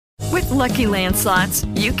Lucky Land Slots,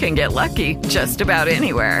 you can get lucky just about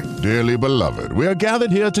anywhere. Dearly beloved, we are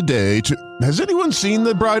gathered here today to... Has anyone seen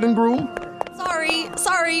the bride and groom?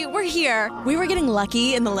 Sorry, we're here. We were getting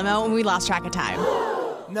lucky in the limo and we lost track of time.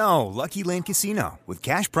 No, Lucky Land Casino, with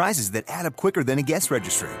cash prizes that add up quicker than a guest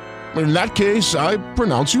registry. In that case, I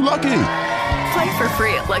pronounce you lucky. Play for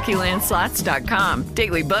free at LuckyLandSlots.com.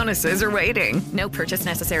 Daily bonuses are waiting. No purchase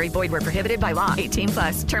necessary. Void where prohibited by law.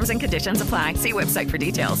 18+. Terms and conditions apply. See website for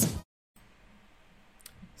details.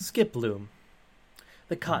 Skiploom,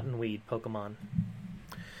 the cottonweed Pokemon.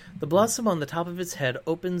 The blossom on the top of its head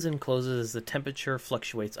opens and closes as the temperature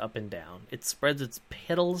fluctuates up and down. It spreads its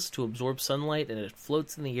petals to absorb sunlight, and it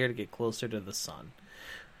floats in the air to get closer to the sun.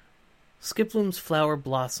 Skiploom's flower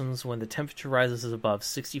blossoms when the temperature rises above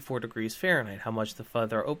 64 degrees Fahrenheit. How much the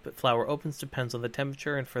flower opens depends on the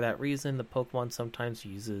temperature, and for that reason, the Pokemon sometimes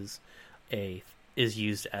is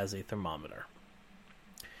used as a thermometer.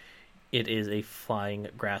 It is a flying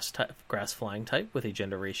grass flying type with a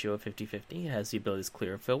gender ratio of 50-50. It has the abilities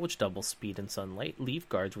Clear Fill, which doubles speed in sunlight, Leaf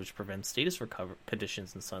Guards, which prevents status recover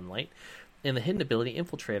conditions in sunlight, and the hidden ability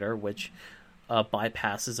Infiltrator, which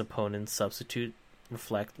bypasses opponents' substitute,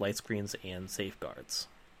 reflect, light screens, and safeguards.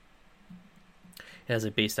 It has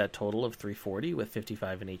a base stat total of 340 with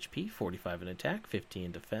 55 in HP, 45 in attack, 50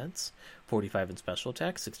 in defense, 45 in special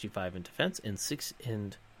attack, 65 in defense,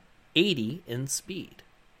 and 80 in speed.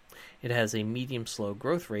 It has a medium slow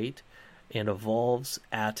growth rate and evolves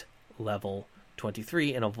at level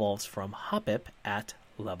 23 and evolves from Hoppip at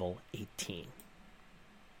level 18.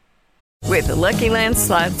 With the Lucky Land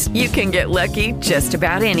Slots, you can get lucky just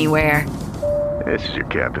about anywhere. This is your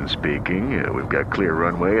captain speaking. We've got clear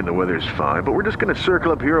runway and the weather's fine, but we're just going to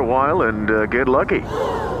circle up here a while and get lucky.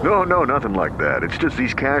 No, nothing like that. It's just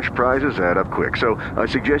these cash prizes add up quick. So I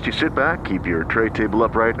suggest you sit back, keep your tray table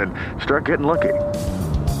upright, and start getting lucky.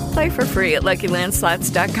 Play for free at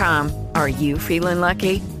LuckyLandSlots.com. Are you feeling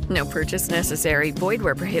lucky? No purchase necessary. Void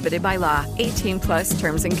where prohibited by law. 18+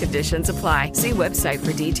 terms and conditions apply. See website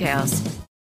for details.